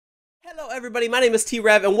Hello everybody, my name is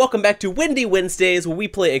T-rav and welcome back to Windie Wednesdays, where we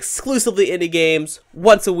play exclusively indie games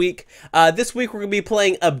once a week. This week we're going to be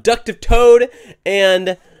playing Abductive Toad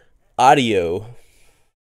and Audio.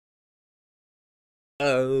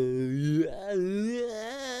 And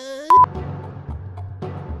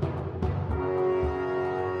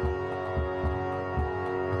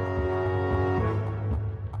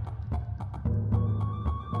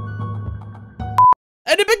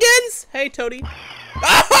it begins! Hey Toadie.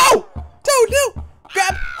 Oh! Toad, no!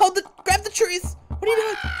 Grab the trees! What are you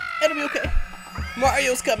doing? It'll be okay.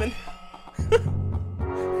 Mario's coming.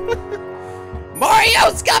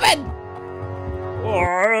 Mario's coming!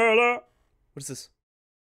 What is this?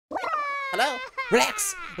 Hello?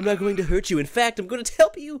 Relax! I'm not going to hurt you. In fact, I'm going to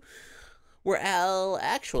help you.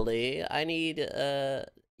 Actually, I need,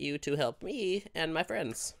 you to help me and my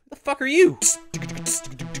friends. Who the fuck are you?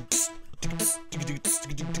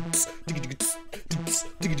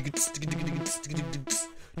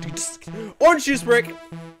 Orange juice break.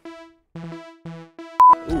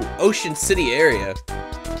 Ooh, Ocean City area.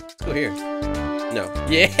 Let's go here. No.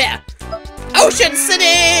 Yeah! Ocean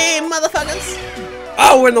City, motherfuckers!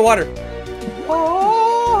 Oh, we're in the water.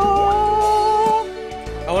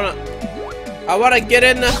 I wanna get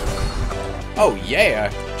in the... Oh yeah!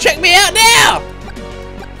 Check me out now!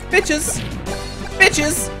 Bitches!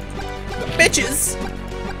 Bitches! Bitches!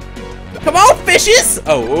 Come on, fishes!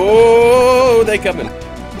 Oh, they coming.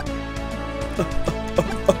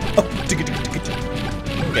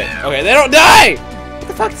 Okay, they don't die! What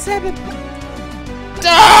the fuck is happening?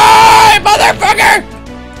 Die, motherfucker!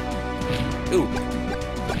 Ooh.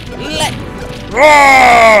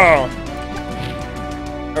 Oh,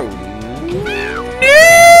 no!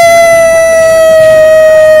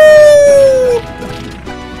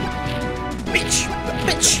 Bitch!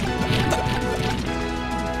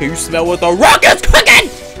 You smell what the rocket's cooking!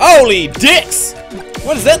 Holy dicks!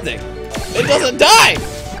 What is that thing? It doesn't die!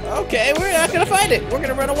 Okay, we're not gonna find it. We're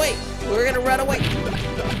gonna run away. We're gonna run away.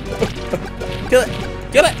 Kill it!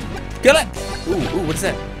 Kill it! Kill it! Ooh, what is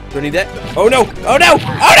that? Do I need that? Oh no! Oh no!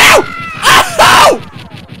 Oh no! Oh!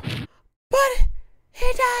 But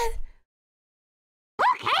he died.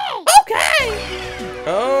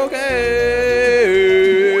 Okay!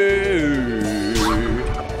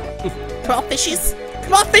 Come on, fishies!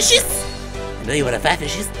 Come on, fishies! I know you wanna fight,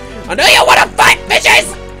 fishies! I know you wanna fight,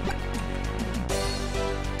 fishies!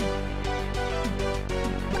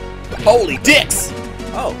 Holy dicks!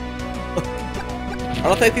 Oh. I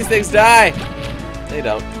don't think these things die. They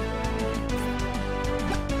don't.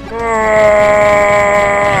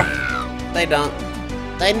 They don't.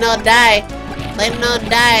 They no die. They no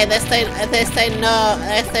die. They say no.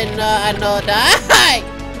 They say no, I no die.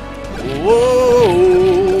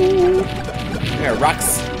 Whoa. There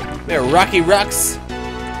rocks. There rocky rocks.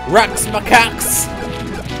 Rocks macaques.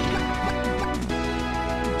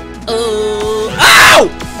 Ooh. Ow!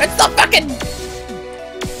 It's the fucking...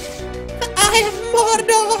 I am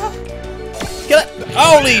Mordor! Kill it!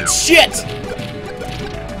 Holy shit!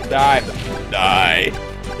 Die. Die.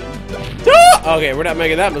 Ah! Okay, we're not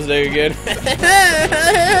making that mistake again.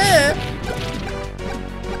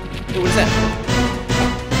 Ooh, what is that?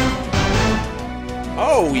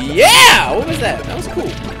 Oh yeah! What was that? That was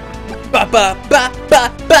cool. Ba ba ba ba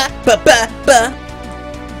ba ba ba ba.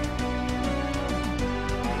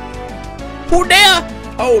 Who there?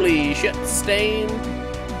 Holy shit, stain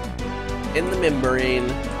in the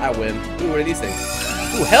membrane. I win. Ooh, what are these things?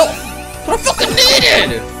 Ooh, health. What I fucking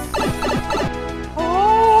needed!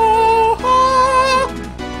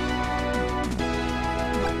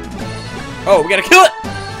 Oh, we gotta kill it!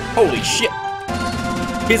 Holy shit.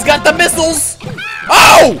 He's got the missiles!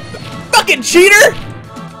 Oh! Fucking cheater!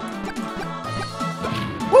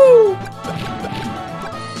 Woo!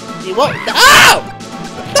 He won't. Oh!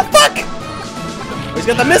 The fuck? He's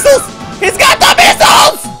got the missiles! He's got the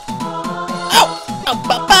missiles!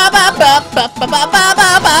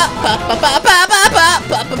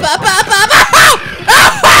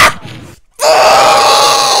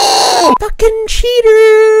 Oh! Fucking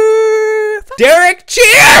cheater! Derek,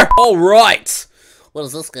 cheer! All right. What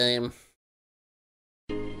is this game?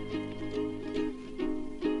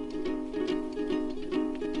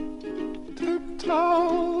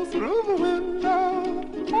 Tiptoe through the window,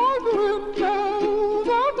 on the window,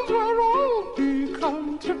 that is where I'll be.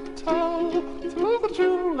 Come tiptoe through the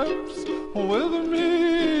tulips with me.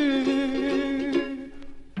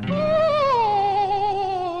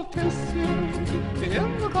 I'll kiss you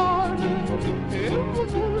in the garden, in the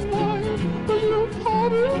moonlight, will you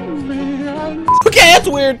pardon me and... Okay, that's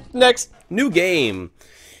weird. Next. New game.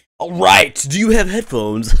 Alright, do you have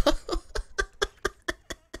headphones?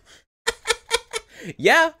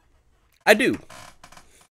 Yeah, I do.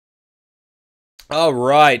 All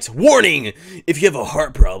right. Warning! If you have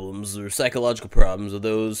heart problems or psychological problems or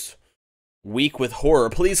those weak with horror,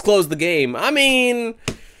 please close the game. I mean,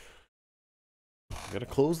 gotta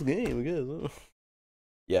close the game, I guess.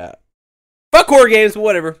 Yeah. Fuck horror games, but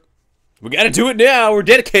whatever. We gotta do it now. We're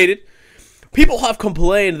dedicated. People have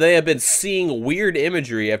complained they have been seeing weird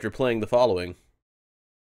imagery after playing the following.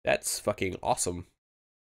 That's fucking awesome.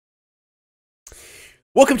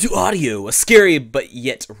 Welcome to Audio, a scary but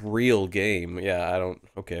yet real game. Yeah, I don't...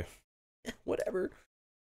 Okay. Whatever.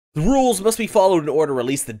 The rules must be followed in order to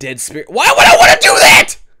release the dead spirit. Why would I want to do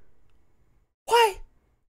that?! Why?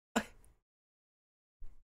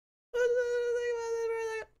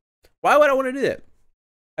 Why would I want to do that?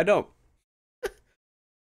 I don't.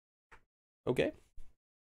 Okay.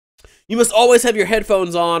 You must always have your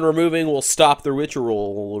headphones on. Removing will stop the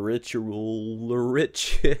ritual. Ritual.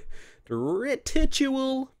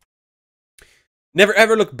 Never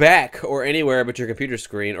ever look back or anywhere but your computer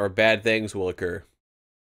screen, or bad things will occur.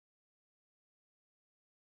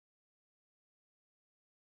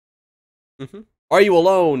 Are you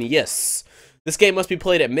alone? Yes. This game must be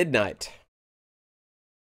played at midnight.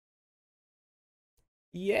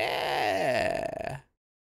 Yeah.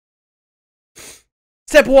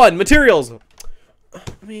 Step 1, materials. I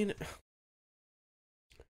mean,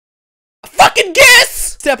 a fucking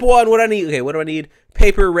guess. Step 1, what do I need? Okay, what do I need?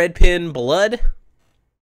 Paper, red pen, blood.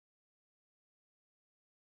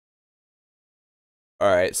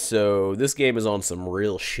 Alright, so this game is on some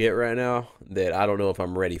real shit right now that I don't know if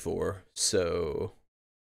I'm ready for. So...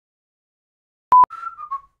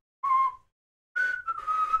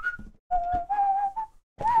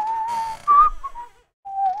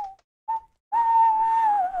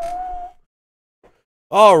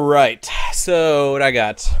 Alright, so what I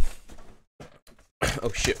got?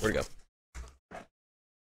 Oh shit, where'd it go?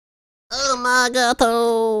 Oh my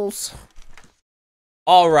gatos!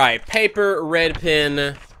 Alright, paper, red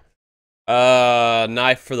pen,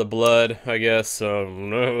 knife for the blood, I guess. I don't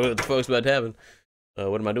know what the fuck's about to happen.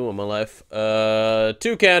 What am I doing with my life?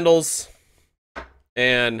 2 candles,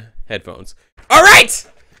 and headphones.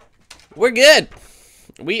 Alright! We're good!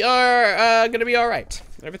 We are, gonna be alright.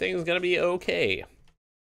 Everything's gonna be okay.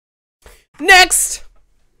 Next!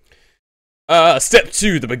 Step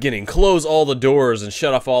 2, the beginning. Close all the doors and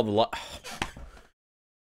shut off all the lights.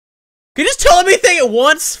 Can you just tell everything at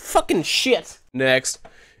once? Fucking shit. Next.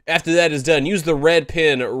 After that is done, use the red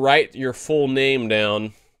pen. Write your full name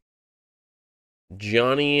down.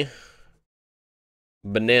 Johnny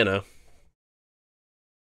Banana.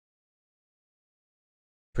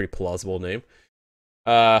 Pretty plausible name.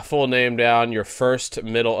 Full name down. Your first,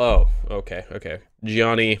 middle. Oh, okay, okay.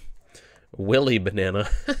 Johnny Willie Banana.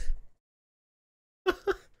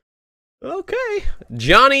 Okay.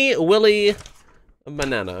 Johnny Willie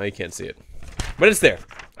Banana. Oh, you can't see it. But it's there.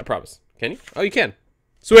 I promise. Can you? Oh, you can.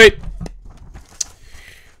 Sweet.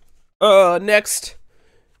 Next.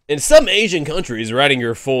 In some Asian countries, writing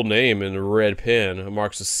your full name in a red pen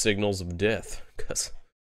marks the signals of death. Cause...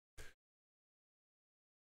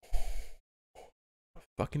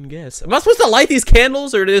 Fucking guess. Am I supposed to light these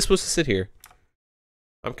candles, or are they supposed to sit here?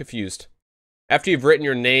 I'm confused. After you've written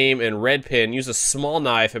your name in red pen, use a small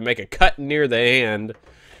knife and make a cut near the hand.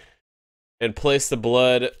 And place the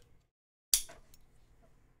blood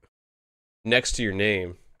next to your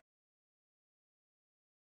name.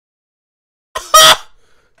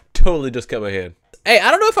 Totally just cut my hand. Hey, I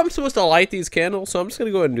don't know if I'm supposed to light these candles, so I'm just gonna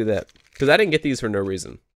go ahead and do that. Because I didn't get these for no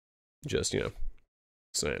reason. Just, you know,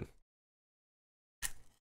 saying.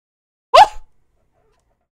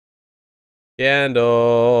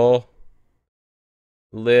 Candle.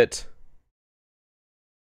 Lit.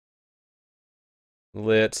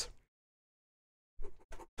 Lit.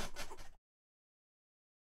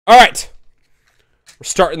 Alright. We're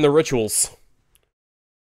starting the rituals.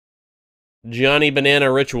 Johnny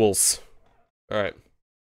Banana rituals. Alright.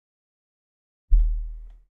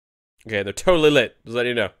 Okay, they're totally lit. Just letting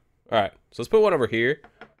you know. Alright, so let's put one over here.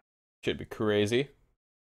 Should be crazy.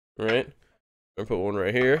 Alright. I'm gonna put one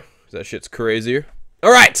right here. That shit's crazier.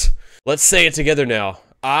 Alright! Let's say it together now.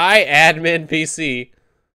 I, admin PC,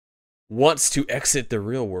 wants to exit the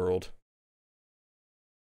real world.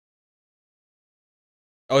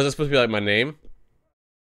 Oh, is that supposed to be like my name?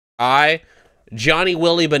 I, Johnny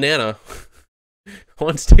Willie Banana,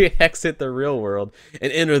 wants to exit the real world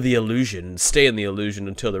and enter the illusion. Stay in the illusion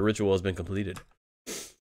until the ritual has been completed.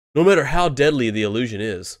 No matter how deadly the illusion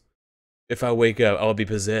is, if I wake up, I'll be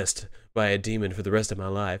possessed by a demon for the rest of my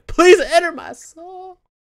life. Please enter my soul.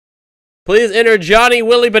 Please enter Johnny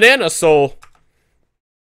Willie Banana soul.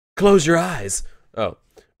 Close your eyes. Oh.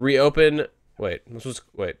 Reopen. Wait.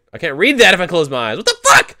 Wait. I can't read that if I close my eyes. What the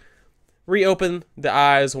fuck? Reopen the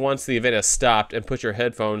eyes once the event has stopped and put your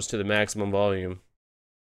headphones to the maximum volume.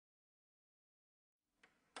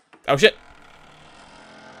 Oh shit.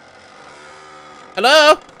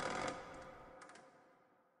 Hello?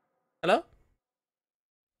 Hello?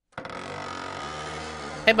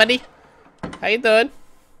 Hey buddy. How you doing?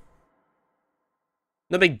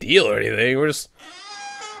 No big deal or anything. We're just...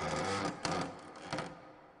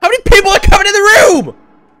 How many people are coming in the room?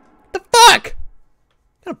 What the fuck?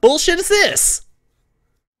 What kind of bullshit is this?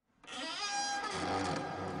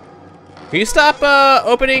 Can you stop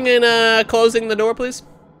opening and closing the door, please?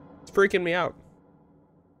 It's freaking me out.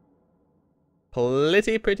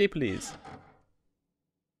 Pretty please.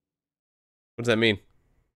 What does that mean?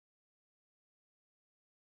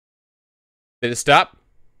 Did it stop?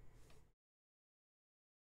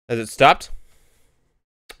 Has it stopped?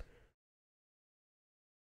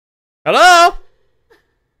 Hello?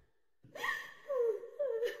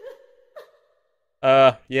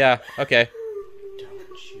 Yeah, okay. Don't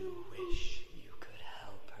you wish you could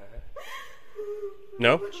help her?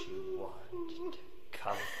 No? Don't you want to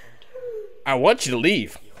comfort her? I want you to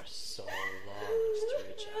leave. Your soul longs to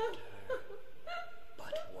reach out to her.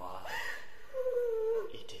 But why?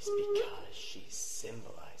 It is because she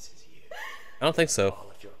symbolizes you. I don't think so.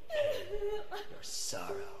 All of your pain, your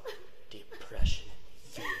sorrow, depression,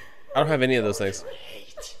 and fear. I don't have any of those things. Your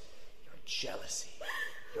hate, your jealousy,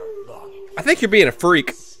 your longing. I think you're being a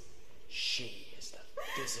freak. She is the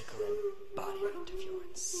physical embodiment of your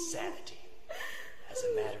insanity. As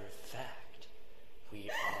a matter of fact, we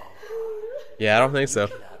all are. Yeah, I don't think so. You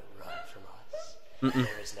cannot run from us.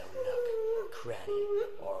 There is no nook, cranny,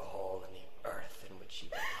 or hole in the earth in which you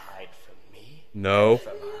can hide from me, No.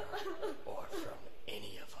 from her, or from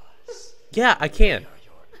any of us. Yeah, I can. They are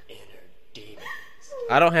your inner demons.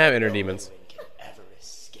 I don't have inner demons. No one can ever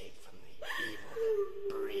escape from the evil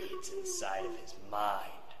that breeds inside of his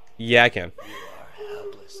mind. Yeah, I can. You are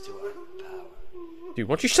helpless to our power. Dude,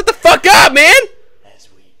 why don't you shut the fuck up, man? As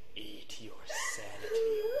we eat your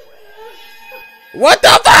sanity away. What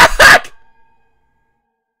the fuck?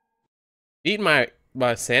 Eating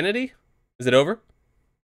my sanity? Is it over?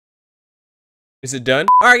 Is it done?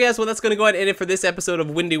 Alright guys, well that's gonna go ahead and end it for this episode of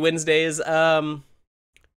Windie Wednesdays.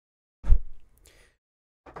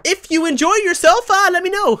 If you enjoy yourself, let me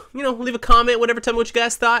know. You know, leave a comment, whatever, tell me what you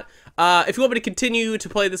guys thought. If you want me to continue to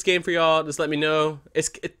play this game for y'all, just let me know. It's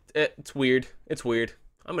weird. It's weird.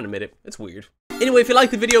 I'm gonna admit it. It's weird. Anyway, if you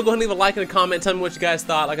liked the video, go ahead and leave a like and a comment. Tell me what you guys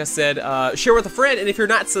thought. Like I said, share with a friend. And if you're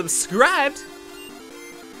not subscribed,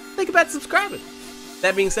 think about subscribing.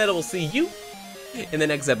 That being said, I will see you in the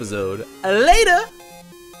next episode. Later!